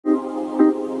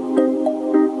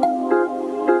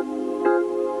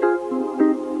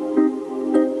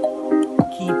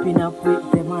Keeping up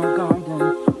with them our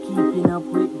garden. Keeping up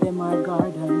with them our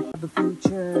garden. The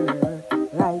future.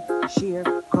 Like, share,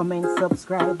 comment,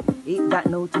 subscribe. Hit that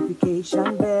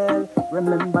notification bell.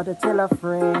 Remember to tell a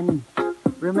friend.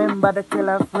 Remember to tell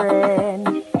a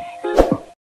friend.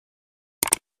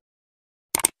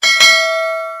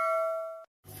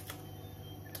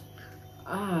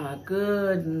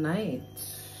 Good night.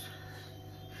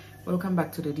 Welcome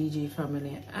back to the DJ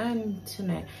family. And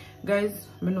tonight, guys,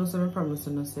 I know some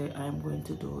promising to say I am going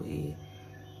to do a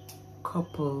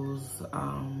couples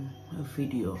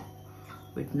video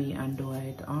with me and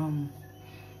Dwight.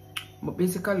 But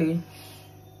basically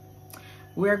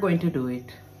we are going to do it,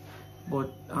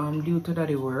 but due to that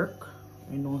work,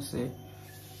 you know, say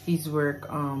his work,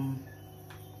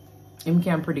 him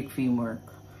can't predict film work.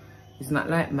 It's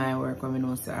not like my work when we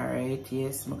know say, alright,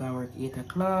 yes, I'm gonna work 8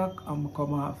 o'clock, I'm gonna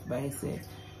come off by say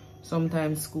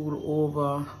sometimes school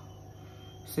over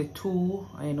say 2,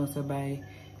 and you know say by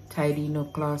tidying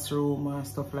up classroom and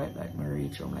stuff like that, I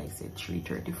reach home like say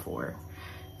 3:34.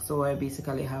 So I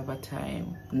basically have a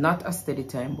time, not a steady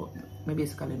time, but I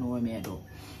basically know what I do.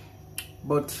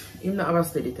 But him not have a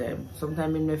steady time.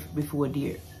 Sometimes him left before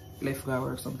the left go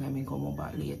work, sometimes he come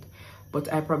back late. But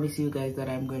I promise you guys that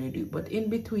I'm going to do it. But in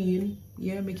between,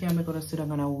 yeah, I'm gonna sit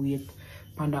down and wait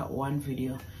on that one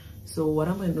video. So what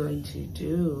am I going to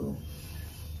do?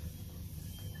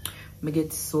 I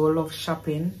get so love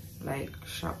shopping, like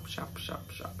shop,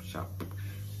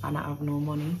 and I have no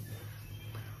money.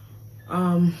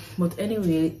 But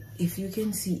anyway, if you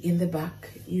can see in the back,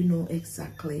 you know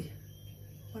exactly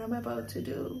what I'm about to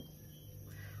do.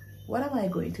 What am I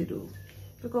going to do?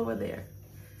 Look over there.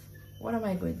 What am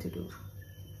I going to do?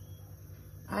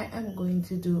 I am going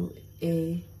to do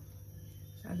a,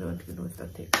 I don't even know if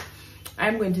that takes.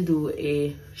 I'm going to do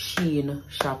a SHEIN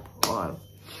shop haul.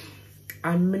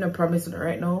 I'm not promising it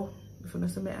right now. If you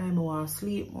say I'm want to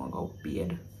sleep, I'm going to go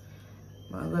bed.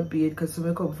 I'm going to bed because when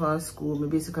I come from school, I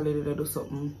basically did do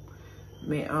something.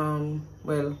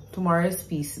 Well, tomorrow is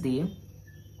feast day.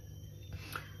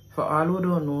 For all who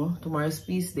don't know, tomorrow is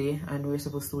feast day and we're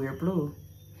supposed to wear blue.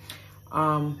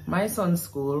 My son's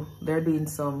school, they're doing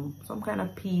some kind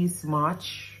of peace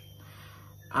march,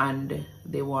 and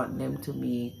they want them to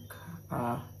make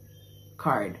a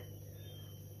card,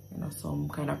 you know, some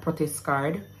kind of protest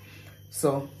card.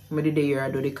 So maybe the year I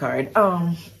do the card. So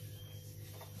I'm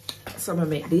gonna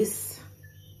make this,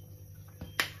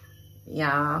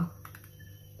 yeah,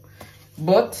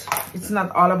 but it's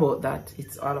not all about that.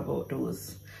 It's all about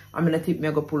those. I'm gonna take me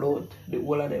go pull out the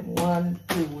whole of them. 1,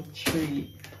 2,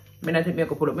 3. I think I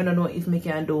can pull up. I don't know if I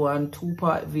can do one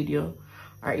 2-part video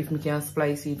or if I can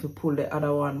splice it to pull the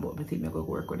other one, but I think I can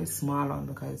work with a small one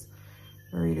because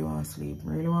I really want to sleep.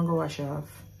 I really want to go wash off.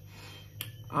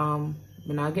 I'm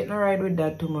not getting a ride with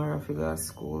dad tomorrow if I go to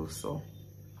school, so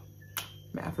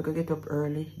I have to get up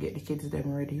early, get the kids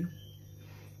them ready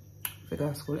if I go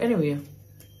to school. Anyway,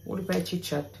 what if I chit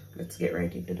chat? Let's get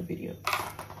right into the video.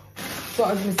 So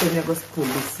as I said, I'm going to pull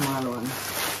this small one.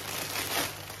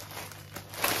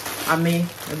 I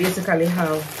basically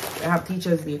have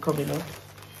Teachers Day coming up.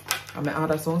 I may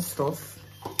order some stuff.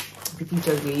 The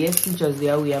Teachers Day, yes, Teachers Day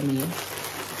are with me.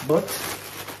 But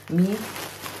me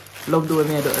love doing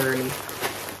me do early.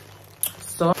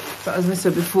 So as I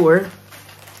said before,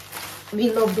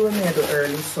 me love doing me do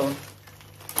early. So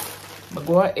I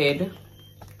go ahead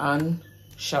and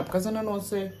shop because I don't know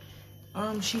say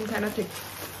she kind of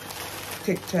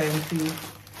take time to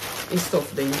his stuff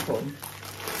then come.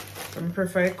 I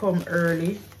prefer I come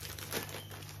early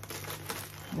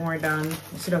more than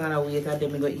sit down and wait and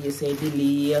then I go hear say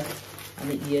delay and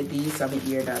I hear this and I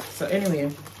hear that. So anyway,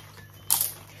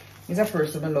 it's a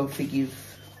person I love to give.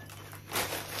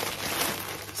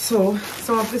 So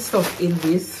some of the stuff in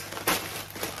this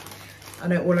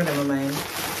and all of them are mine.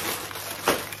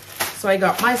 So I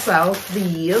got myself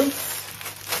these.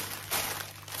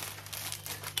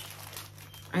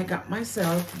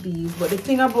 But the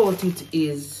thing about it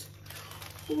is,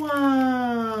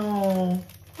 wow,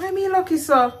 why me lucky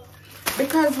so?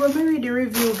 Because when I read the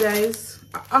review, guys,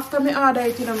 after me order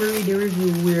it, I read the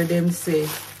review where them say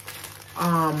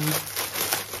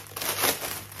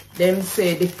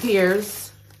the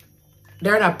pairs,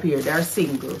 they're not pair, they're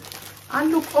single.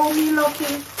 And look how me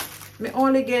lucky. Me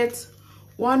only get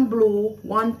 1 blue,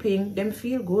 1 pink, them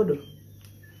feel good.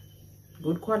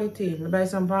 Good quality. I buy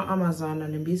some from Amazon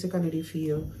and then basically they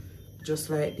feel just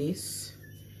like this.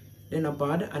 They're not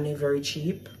bad and they're very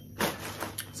cheap.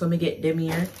 So me get them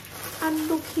here. And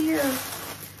look here.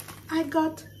 I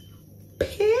got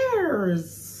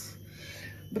pairs.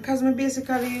 Because me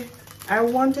basically I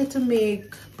wanted to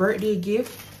make birthday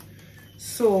gift.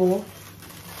 So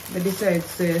I decide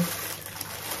to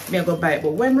me I go buy it.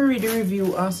 But when we read the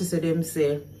review, also say them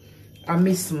say a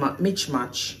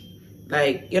mismatch.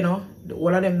 Like, you know,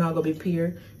 all of them not gonna be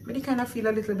peer. But they kind of feel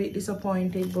a little bit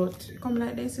disappointed, but come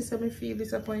like this, sister, me feel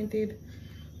disappointed.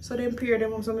 So then pair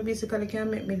them up, so me basically can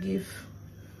make me give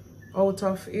out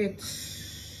of it.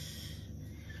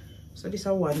 So this is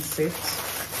one set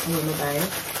I'm gonna buy.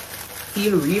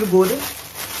 Feel real good.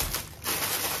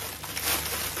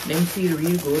 Them feel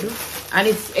real good. And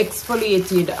it's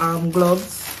exfoliated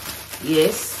gloves.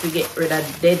 Yes, to get rid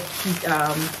of dead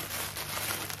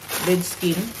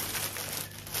skin.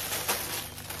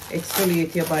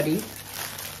 Exfoliate your body.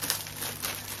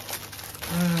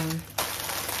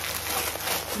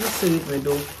 Let's see if we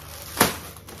do.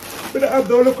 But I have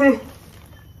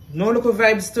no local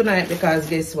vibes tonight because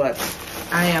guess what?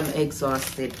 I am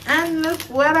exhausted. And look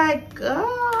what I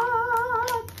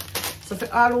got. So for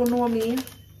all who know me,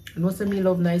 know say me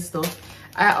love nice stuff.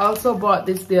 I also bought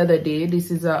this the other day.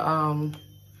 This is a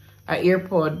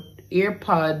AirPods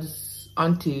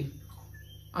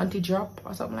anti-drop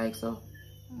or something like so.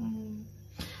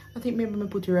 I think maybe I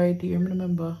put it right here, I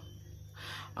remember.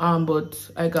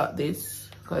 But I got this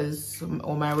because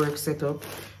all my work set up.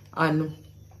 And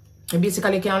I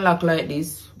basically can lock like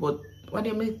this, but what do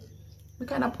you mean? We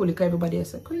kind of pull it because everybody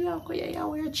else like, yeah,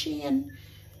 wear a chain.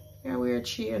 Yeah, wear a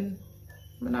chain.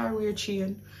 I not wear a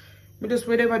chain. But just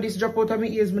whenever this drop out of my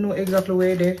ears, I know exactly where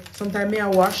it is. Sometimes I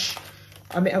wash,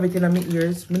 I have it in my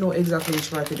ears. I know exactly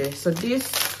which part it is. So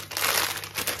this,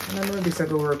 I don't know if this is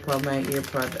going to work on my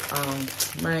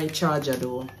earpod, my charger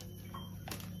though.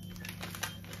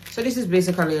 So this is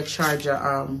basically a charger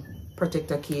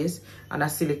protector case and a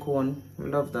silicone.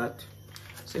 Love that.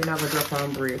 So you have a drop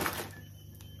and break.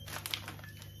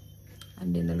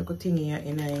 And then the little thing here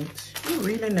in it. It's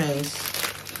really nice.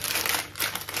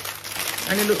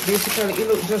 And it look basically, it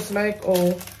look just like,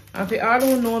 oh, and for all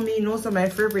who know me, know so my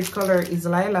favorite color is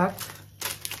lilac.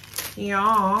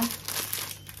 Yeah.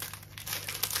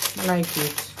 I like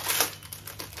it.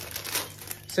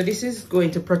 So this is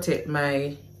going to protect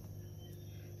my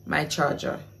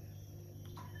charger.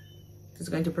 It's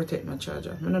going to protect my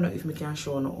charger. I don't know if I can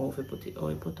show no how to put it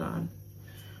or put on.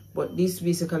 But this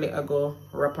basically I go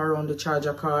wrap around the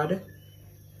charger cord.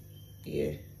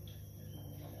 Yeah.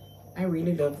 I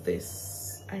really love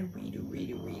this. I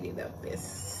really love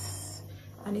this.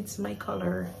 And it's my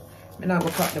color. I'm not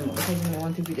gonna cut them up because I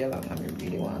want to be there long. I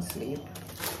really want to sleep.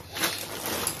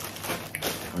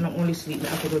 I'm not only sleeping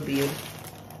after the bed.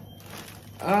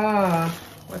 Ah,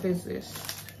 what is this?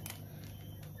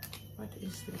 What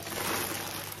is this?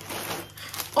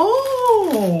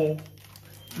 Oh,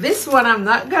 this one I'm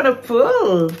not gonna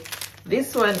pull.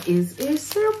 This one is a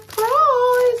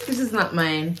surprise. This is not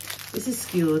mine. This is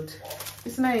cute.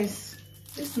 It's nice.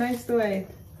 It's nice to like.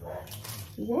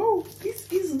 Whoa, this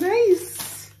is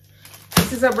nice.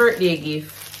 This is a birthday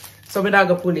gift. So I'm not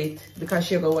gonna pull it because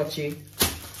she'll go watch it.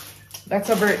 That's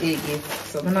a birthday gift.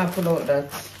 So I'm not pull out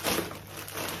that.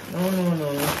 No.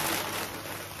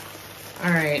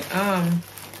 Alright,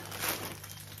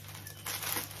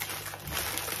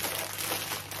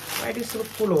 why this look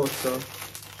full also?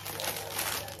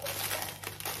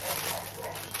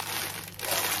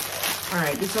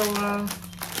 Alright, this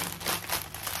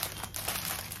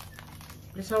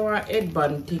is our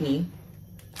headband thingy.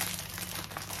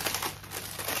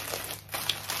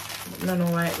 I don't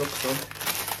know why it looks so.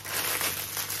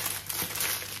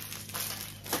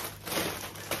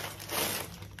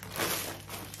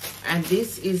 And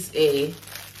this is a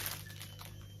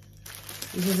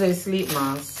sleep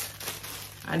mask,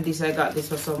 and this I got this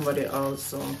for somebody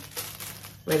also,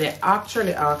 where they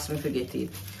actually asked me to get it.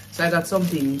 So I got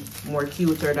something more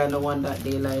cuter than the one that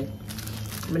they like.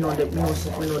 I know them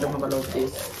have a love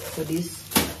this. So this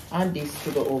and this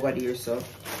to go over there. So,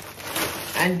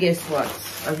 and guess what?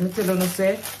 As me tell you,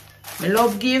 say, me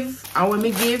love give, and when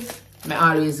me give, me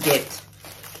always get.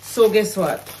 So guess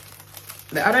what?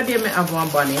 The other day me have one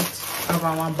bonnet. I'm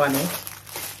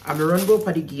run go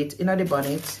for the gate in the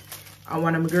bonnet, and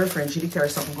one of my girlfriends, she did carry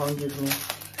something come give me,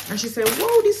 and she said,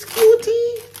 "Wow, this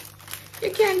cutie,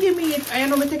 you can't give me it." I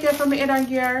know me take it from my head and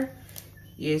gear.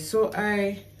 Yeah, so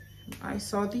I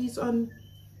saw these on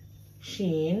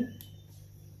Shein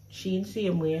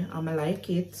same way, and I like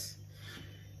it.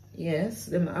 Yes,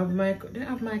 they have my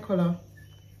color.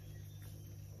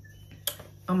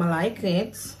 I like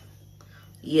it.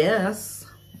 Yes,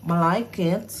 I like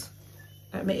it.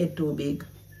 Like my head too big.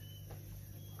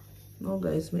 No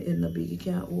guys, my head not big, you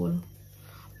can't hold.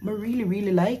 I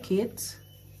really like it.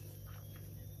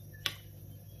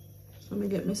 So let me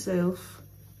get myself.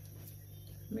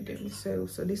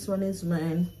 So this one is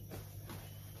mine.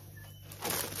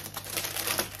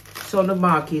 on the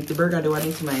market, the burgundy one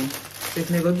is mine. So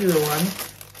if I go give you one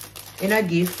in a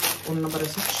gift, oh no, but I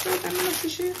say, shit, I'm not see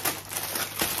shit.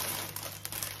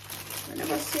 I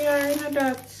never see her in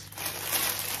that.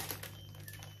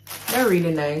 They're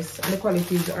really nice, and the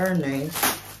qualities are nice.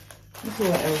 Let's see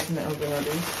what else I'm gonna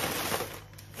do.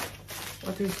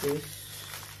 What is this?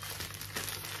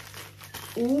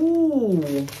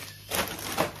 Ooh.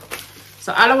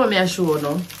 So all of them I show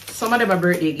now. Some of them are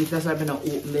birthday gifts, that's why I'm gonna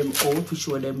open them out to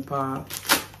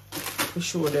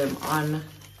show them on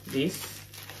this.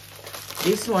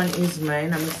 This one is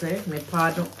mine, I'm gonna say. My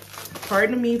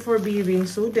pardon me for being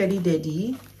so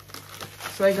daddy.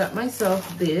 So I got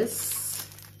myself this.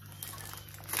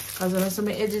 Cause when I see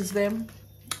my edges them.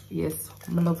 Yes,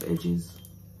 I love edges.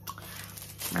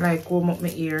 I like comb up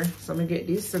my ear. So I'm gonna get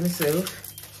this to myself.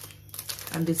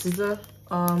 And this is a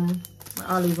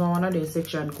I always want one of the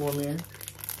section comb here.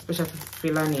 Especially for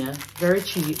Filania. Very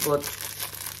cheap, but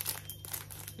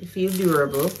it feels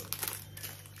durable.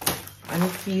 And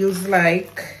it feels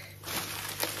like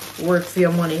work for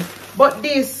your money. But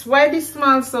this, why this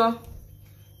small so?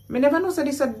 I never know so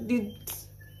this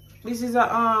is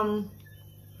a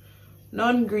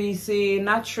non-greasy,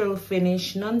 natural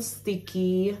finish,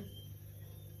 non-sticky,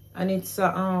 and it's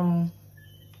a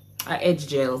edge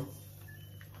gel.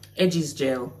 Edges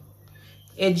gel.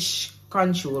 Edge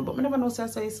control, but I never know so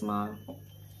it's small.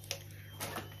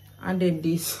 And then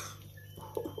this.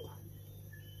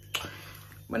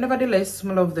 But nevertheless,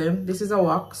 I love them. This is a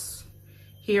wax,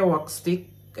 hair wax stick,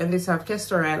 and this have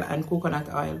castor oil and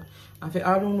coconut oil. And if you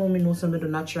all don't know me, know some of the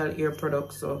natural hair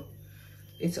products, so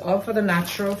it's all for the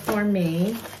natural for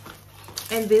me.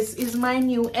 And this is my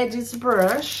new edges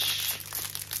brush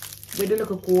with the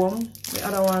little comb. The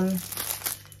other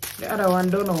one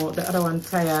don't know. The other one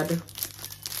tired.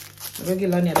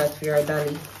 Regularly that for your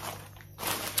dolly.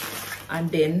 And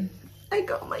then I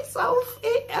got myself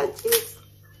a edges.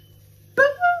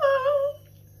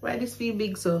 Why this feel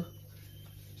big so?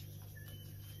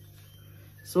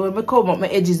 So when I comb up my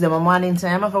edges them a morning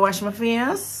time, if I wash my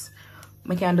face,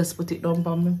 I can just put it down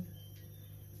on me.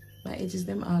 My edges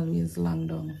them always long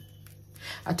down.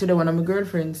 I told one of my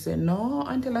girlfriends said, no,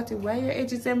 Auntie Lottie, why your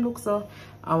edges them look so?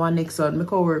 And one next on my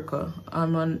co-worker,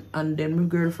 and then my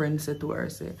girlfriend said to her,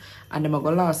 say, and them are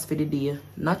gonna last for the day.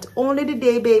 Not only the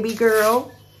day, baby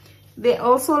girl, they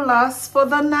also last for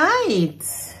the night.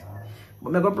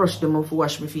 But I'm gonna brush them off,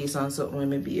 wash my face and something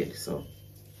when I bed. So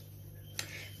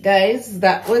guys,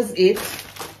 that was it.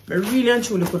 I really and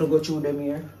truly couldn't go through them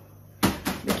here.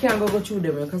 I can't go through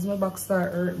them here because my back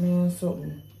start hurt me or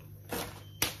something.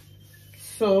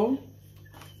 So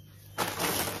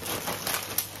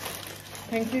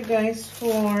thank you guys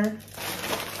for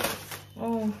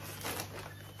let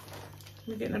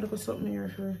me get another something here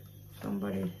for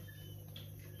somebody.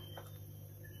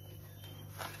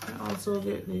 I also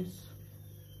get this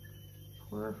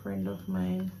for a friend of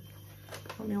mine.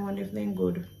 I wonder if they're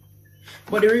good.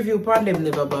 But the review upon them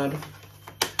never bad.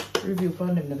 Review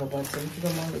upon them never bad. So I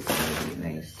think I'm always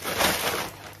really nice.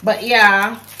 But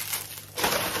yeah,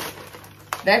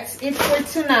 that's it for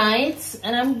tonight.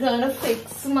 And I'm gonna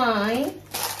fix mine.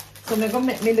 So I'm gonna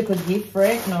make me a little gift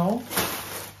right now.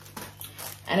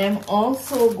 And I'm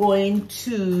also going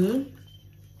to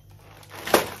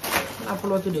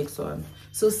upload the next one.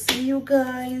 So see you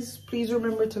guys. Please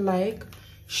remember to like,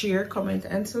 share, comment,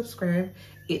 and subscribe.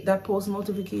 Hit that post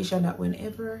notification that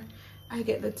whenever I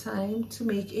get the time to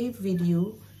make a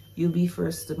video, you'll be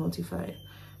first to notify.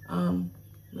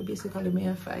 Basically may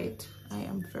a fight. I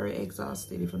am very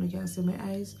exhausted. If you can see my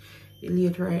eyes, it's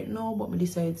late right now, but I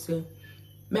decide to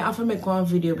have to make one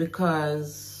video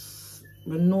because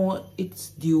I know it's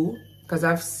due. Because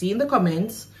I've seen the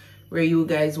comments where you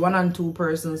guys, 1 and 2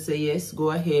 persons say yes,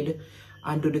 go ahead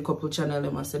and do the couple channel.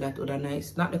 Them I say that would be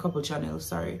nice. Not the couple channel,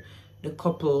 sorry. The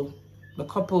couple's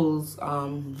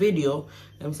video.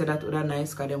 Them say that would be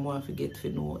nice because them want to get to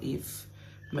know if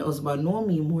my husband know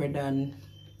me more than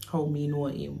how me know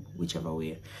him, whichever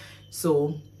way.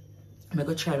 So I'm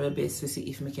gonna try my best to see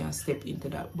if I can step into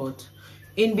that. But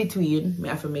in between, I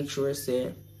have to make sure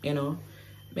say, you know,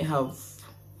 I have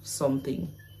something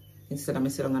instead of me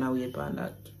sitting and wait on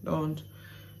that. I'm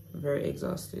very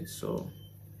exhausted. So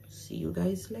see you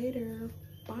guys later.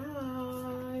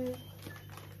 Bye.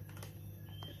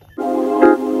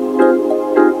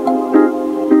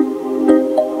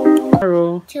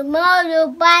 Tomorrow,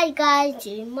 bye guys.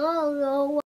 Tomorrow.